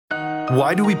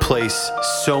Why do we place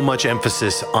so much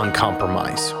emphasis on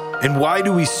compromise? And why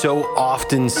do we so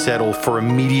often settle for a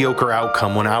mediocre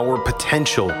outcome when our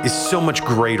potential is so much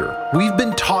greater? We've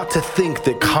been taught to think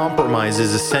that compromise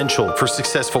is essential for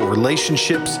successful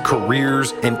relationships,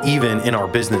 careers, and even in our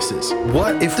businesses.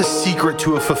 What if the secret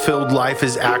to a fulfilled life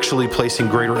is actually placing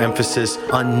greater emphasis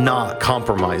on not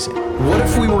compromising? What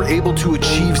if we were able to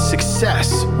achieve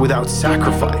success without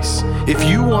sacrifice? If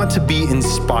you want to be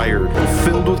inspired,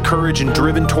 filled with courage, and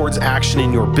driven towards action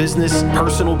in your business,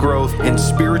 personal growth, and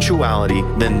spirituality,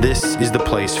 then this is the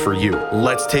place for you.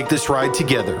 Let's take this ride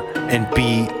together and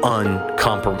be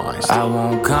uncompromised. I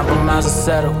won't compromise or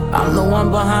settle. I'm the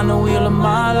one behind the wheel of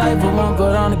my life. I won't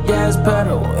put on the gas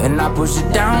pedal, and I push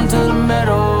it down to the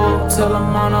middle till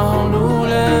I'm on a whole new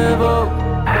level.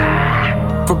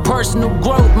 For personal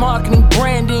growth, marketing,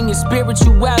 branding, and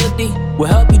spirituality will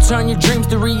help you turn your dreams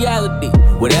to reality.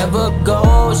 Whatever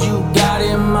goals you got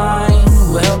in mind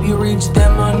will help you reach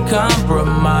them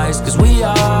uncompromised. Cause we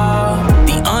are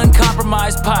the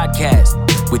Uncompromised Podcast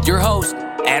with your host,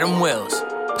 Adam Wells.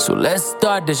 So let's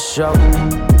start the show.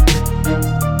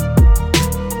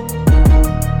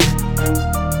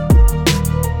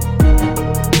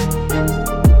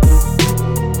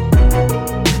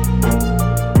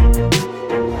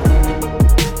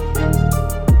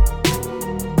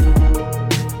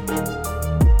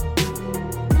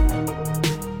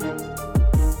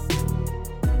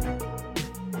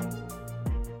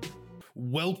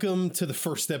 Welcome to the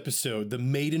first episode, the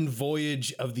maiden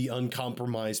voyage of the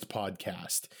Uncompromised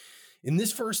Podcast. In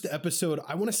this first episode,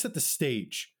 I want to set the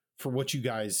stage for what you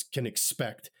guys can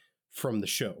expect from the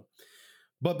show.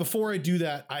 But before I do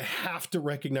that, I have to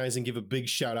recognize and give a big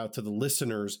shout out to the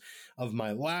listeners of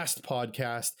my last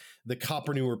podcast, the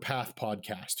Coppreneur Path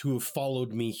Podcast, who have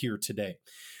followed me here today.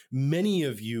 Many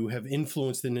of you have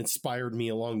influenced and inspired me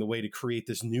along the way to create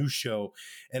this new show,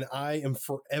 and I am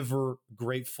forever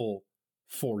grateful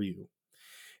for you.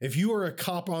 If you are a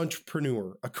cop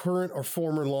entrepreneur, a current or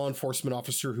former law enforcement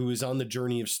officer who is on the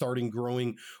journey of starting,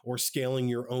 growing, or scaling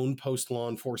your own post-law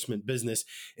enforcement business,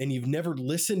 and you've never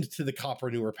listened to the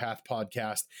Coppreneur Path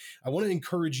podcast, I want to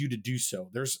encourage you to do so.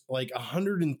 There's like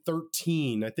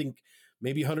 113, I think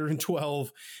maybe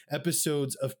 112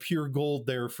 episodes of pure gold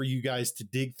there for you guys to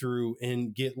dig through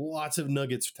and get lots of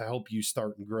nuggets to help you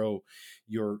start and grow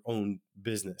your own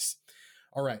business.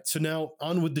 All right, so now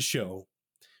on with the show.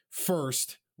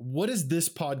 First, what is this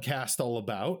podcast all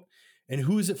about and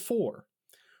who is it for?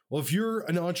 Well, if you're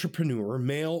an entrepreneur,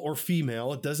 male or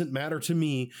female, it doesn't matter to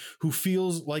me, who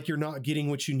feels like you're not getting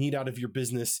what you need out of your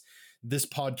business, this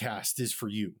podcast is for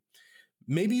you.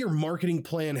 Maybe your marketing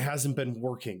plan hasn't been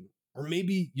working, or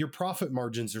maybe your profit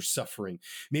margins are suffering.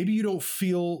 Maybe you don't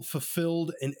feel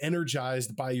fulfilled and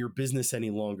energized by your business any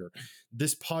longer.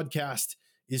 This podcast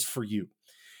is for you.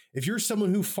 If you're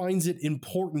someone who finds it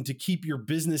important to keep your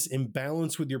business in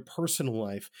balance with your personal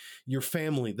life, your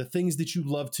family, the things that you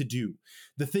love to do,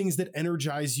 the things that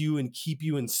energize you and keep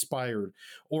you inspired,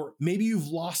 or maybe you've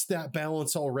lost that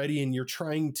balance already and you're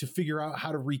trying to figure out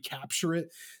how to recapture it,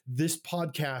 this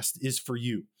podcast is for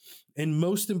you. And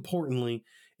most importantly,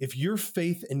 if your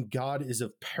faith in God is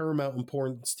of paramount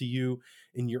importance to you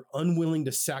and you're unwilling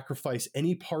to sacrifice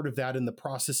any part of that in the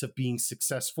process of being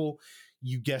successful,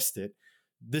 you guessed it,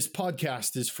 this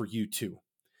podcast is for you too.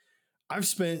 I've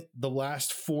spent the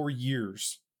last 4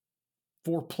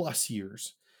 plus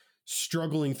years,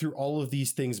 struggling through all of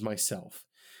these things myself.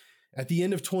 At the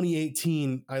end of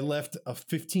 2018, I left a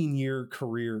 15-year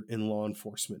career in law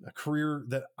enforcement, a career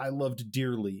that I loved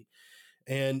dearly.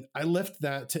 And I left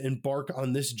that to embark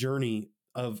on this journey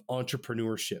of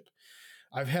entrepreneurship.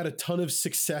 I've had a ton of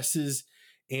successes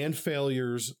and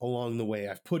failures along the way.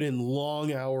 I've put in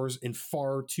long hours and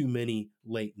far too many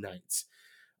late nights.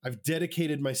 I've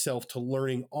dedicated myself to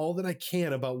learning all that I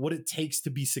can about what it takes to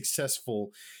be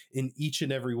successful in each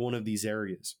and every one of these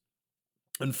areas.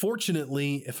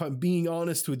 Unfortunately, if I'm being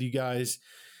honest with you guys,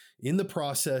 in the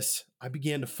process, I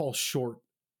began to fall short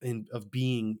of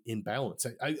being in balance.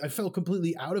 I felt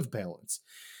completely out of balance.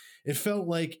 It felt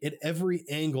like at every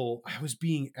angle, I was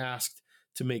being asked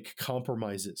to make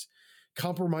compromise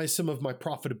some of my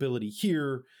profitability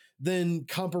here, then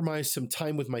compromise some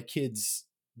time with my kids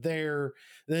there,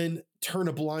 then turn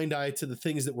a blind eye to the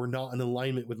things that were not in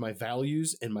alignment with my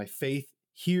values and my faith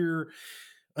here,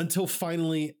 until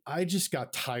finally I just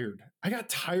got tired. I got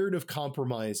tired of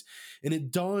compromise, and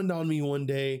it dawned on me one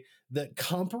day that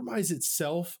compromise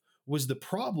itself was the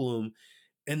problem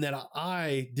and that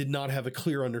I did not have a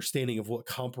clear understanding of what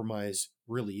compromise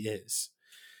really is.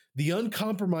 The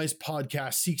Uncompromised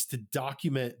podcast seeks to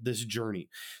document this journey,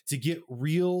 to get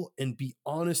real and be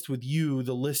honest with you,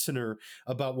 the listener,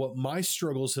 about what my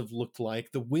struggles have looked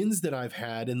like, the wins that I've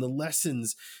had, and the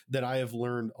lessons that I have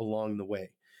learned along the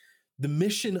way. The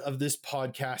mission of this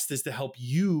podcast is to help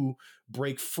you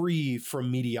break free from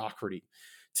mediocrity,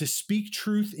 to speak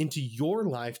truth into your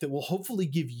life that will hopefully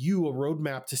give you a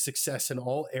roadmap to success in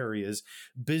all areas: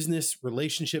 business,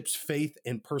 relationships, faith,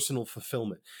 and personal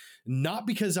fulfillment. Not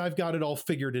because I've got it all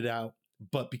figured it out,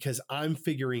 but because I'm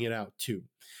figuring it out too.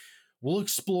 We'll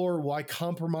explore why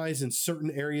compromise in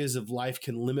certain areas of life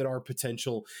can limit our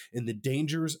potential and the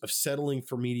dangers of settling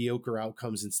for mediocre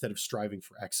outcomes instead of striving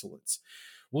for excellence.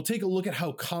 We'll take a look at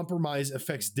how compromise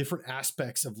affects different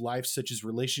aspects of life, such as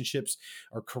relationships,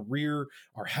 our career,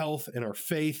 our health, and our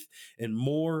faith, and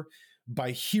more,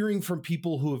 by hearing from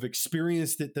people who have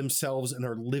experienced it themselves and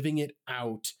are living it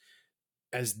out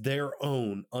as their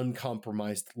own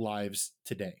uncompromised lives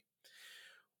today.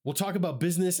 We'll talk about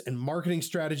business and marketing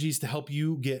strategies to help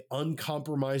you get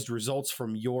uncompromised results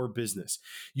from your business.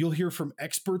 You'll hear from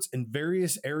experts in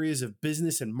various areas of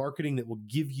business and marketing that will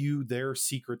give you their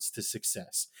secrets to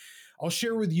success. I'll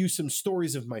share with you some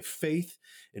stories of my faith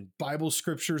and Bible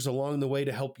scriptures along the way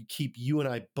to help keep you and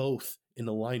I both in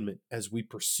alignment as we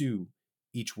pursue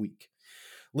each week.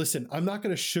 Listen, I'm not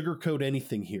going to sugarcoat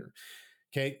anything here.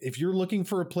 Okay. If you're looking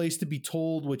for a place to be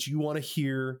told what you want to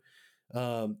hear,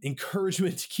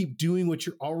 encouragement to keep doing what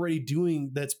you're already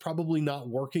doing that's probably not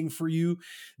working for you,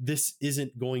 this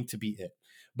isn't going to be it.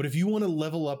 But if you want to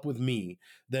level up with me,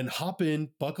 then hop in,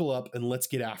 buckle up, and let's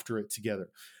get after it together.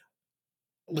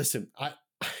 Listen,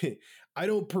 I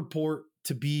don't purport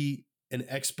to be an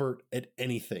expert at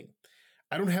anything.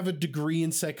 I don't have a degree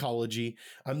in psychology.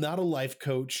 I'm not a life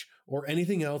coach or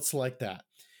anything else like that.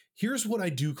 Here's what I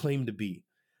do claim to be.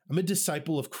 I'm a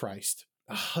disciple of Christ,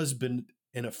 a husband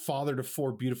and a father to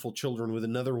 4 beautiful children, with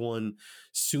another one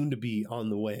soon to be on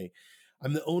the way.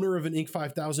 I'm the owner of an Inc.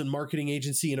 5000 marketing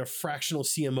agency and a fractional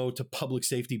CMO to public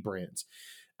safety brands.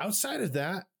 Outside of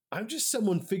that, I'm just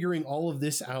someone figuring all of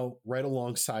this out right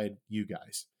alongside you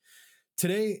guys.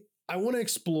 Today, I want to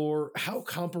explore how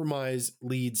compromise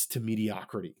leads to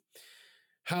mediocrity.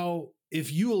 How,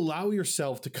 if you allow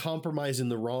yourself to compromise in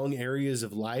the wrong areas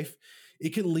of life,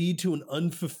 it can lead to an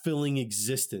unfulfilling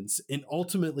existence and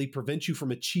ultimately prevent you from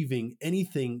achieving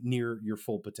anything near your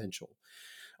full potential.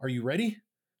 Are you ready?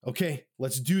 Okay,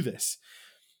 let's do this.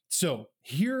 So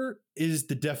here is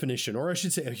the definition, or I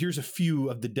should say, here's a few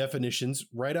of the definitions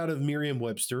right out of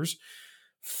Merriam-Webster's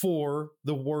for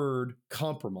the word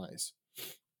compromise.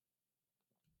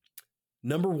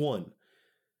 Number 1,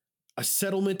 a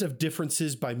settlement of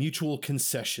differences by mutual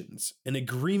concessions, an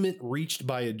agreement reached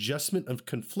by adjustment of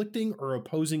conflicting or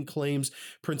opposing claims,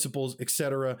 principles,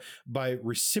 etc., by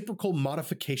reciprocal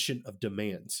modification of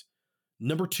demands.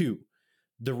 Number 2,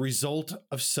 the result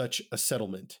of such a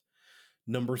settlement.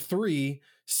 Number 3,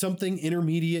 something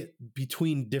intermediate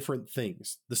between different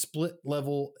things. The split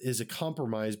level is a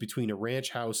compromise between a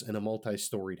ranch house and a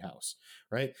multi-storied house,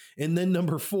 right? And then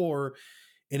number 4,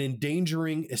 an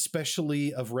endangering,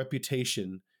 especially of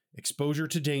reputation, exposure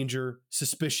to danger,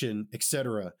 suspicion,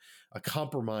 etc., a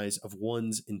compromise of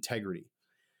one's integrity.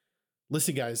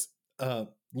 Listen, guys,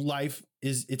 life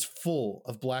it's full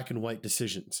of black and white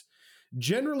decisions.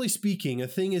 Generally speaking, a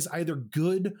thing is either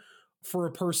good for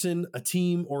a person, a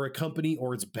team, or a company,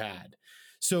 or it's bad.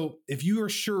 So if you are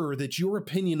sure that your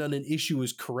opinion on an issue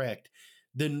is correct,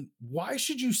 then why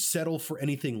should you settle for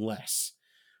anything less?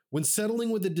 When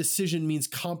settling with a decision means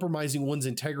compromising one's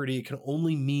integrity, it can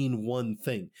only mean one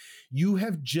thing. You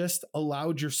have just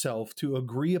allowed yourself to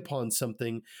agree upon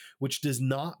something which does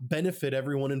not benefit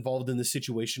everyone involved in the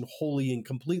situation wholly and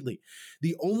completely.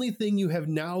 The only thing you have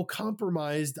now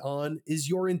compromised on is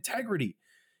your integrity.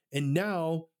 And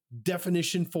now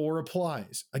definition 4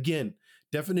 applies. Again,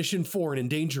 definition 4, an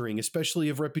endangering, especially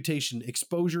of reputation,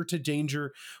 exposure to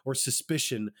danger or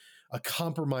suspicion, a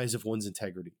compromise of one's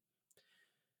integrity.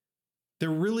 There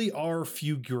really are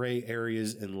few gray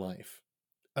areas in life.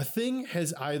 A thing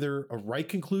has either a right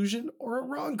conclusion or a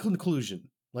wrong conclusion,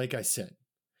 like I said.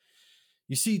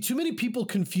 You see, too many people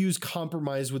confuse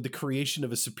compromise with the creation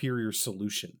of a superior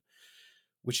solution,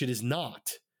 which it is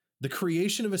not. The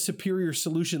creation of a superior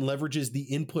solution leverages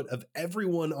the input of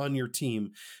everyone on your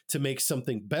team to make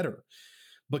something better.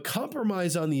 But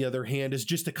compromise, on the other hand, is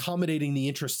just accommodating the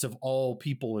interests of all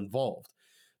people involved.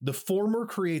 The former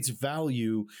creates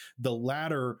value, the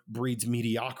latter breeds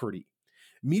mediocrity.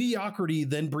 Mediocrity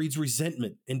then breeds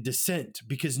resentment and dissent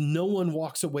because no one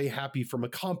walks away happy from a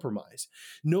compromise.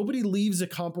 Nobody leaves a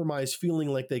compromise feeling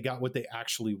like they got what they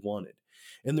actually wanted.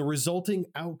 and the resulting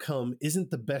outcome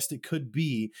isn't the best it could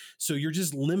be. So you're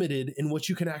just limited in what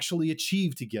you can actually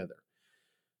achieve together.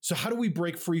 So how do we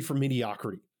break free from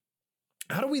mediocrity?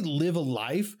 How do we live a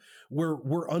life where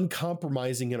we're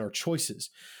uncompromising in our choices?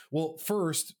 Well,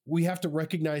 first, we have to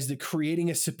recognize that creating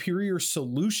a superior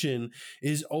solution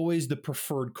is always the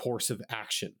preferred course of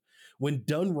action. When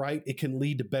done right, it can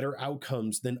lead to better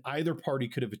outcomes than either party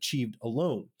could have achieved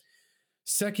alone.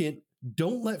 Second,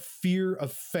 don't let fear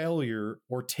of failure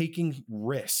or taking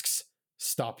risks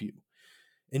stop you.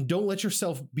 And don't let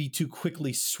yourself be too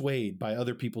quickly swayed by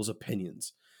other people's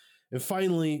opinions. And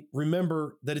finally,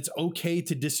 remember that it's okay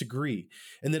to disagree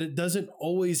and that it doesn't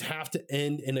always have to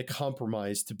end in a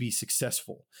compromise to be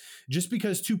successful. Just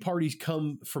because two parties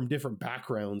come from different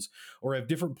backgrounds or have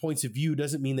different points of view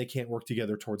doesn't mean they can't work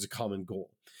together towards a common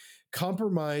goal.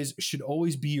 Compromise should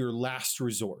always be your last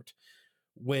resort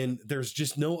when there's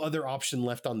just no other option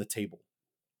left on the table.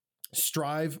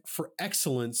 Strive for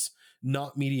excellence,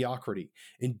 not mediocrity,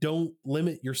 and don't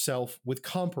limit yourself with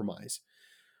compromise.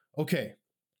 Okay.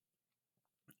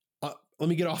 Let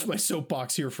me get off my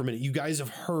soapbox here for a minute. You guys have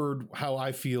heard how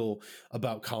I feel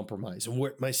about compromise and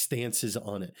what my stance is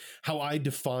on it, how I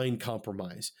define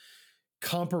compromise.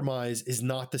 Compromise is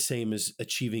not the same as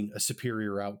achieving a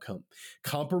superior outcome.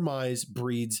 Compromise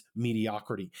breeds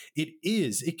mediocrity.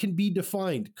 It can be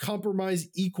defined. Compromise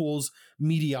equals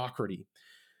mediocrity.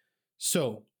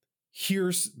 So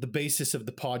here's the basis of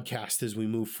the podcast as we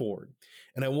move forward.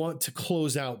 And I want to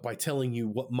close out by telling you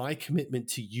what my commitment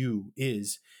to you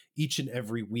is each and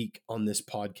every week on this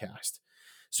podcast.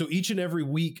 So each and every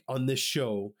week on this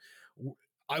show,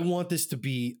 I want this to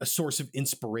be a source of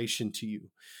inspiration to you.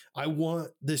 I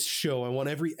want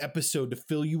every episode to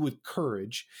fill you with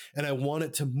courage, and I want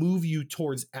it to move you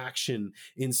towards action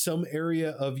in some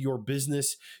area of your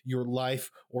business, your life,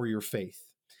 or your faith.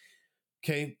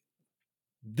 Okay?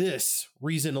 This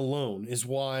reason alone is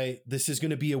why this is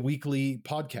going to be a weekly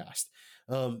podcast.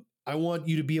 I want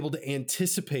you to be able to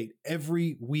anticipate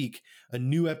every week a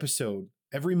new episode.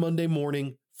 Every Monday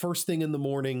morning, first thing in the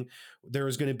morning, there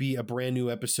is going to be a brand new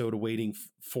episode awaiting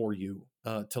for you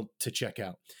to check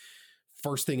out.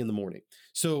 First thing in the morning.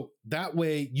 So that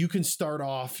way you can start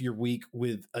off your week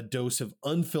with a dose of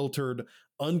unfiltered,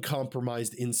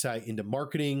 uncompromised insight into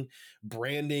marketing,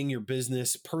 branding your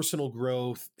business, personal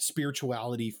growth,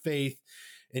 spirituality, faith.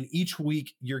 And each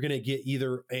week you're going to get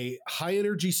either a high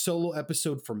energy solo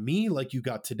episode from me like you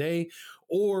got today,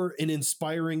 or an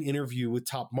inspiring interview with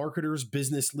top marketers,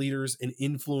 business leaders, and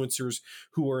influencers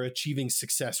who are achieving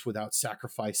success without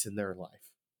sacrifice in their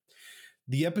life.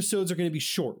 The episodes are going to be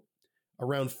short,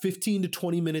 around 15 to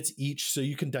 20 minutes each, so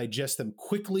you can digest them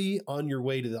quickly on your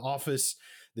way to the office,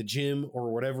 the gym,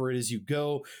 or whatever it is you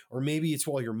go, or maybe it's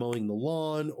while you're mowing the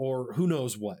lawn, or who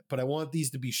knows what. But I want these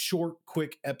to be short,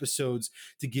 quick episodes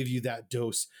to give you that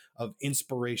dose of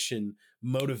inspiration,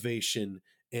 motivation,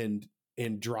 and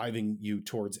driving you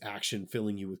towards action,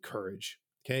 filling you with courage.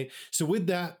 Okay, so with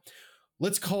that,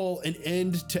 let's call an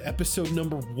end to episode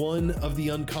number 1 of the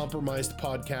Uncompromised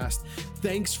podcast.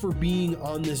 Thanks for being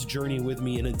on this journey with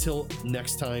me, and until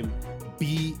next time,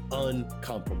 be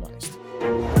uncompromised.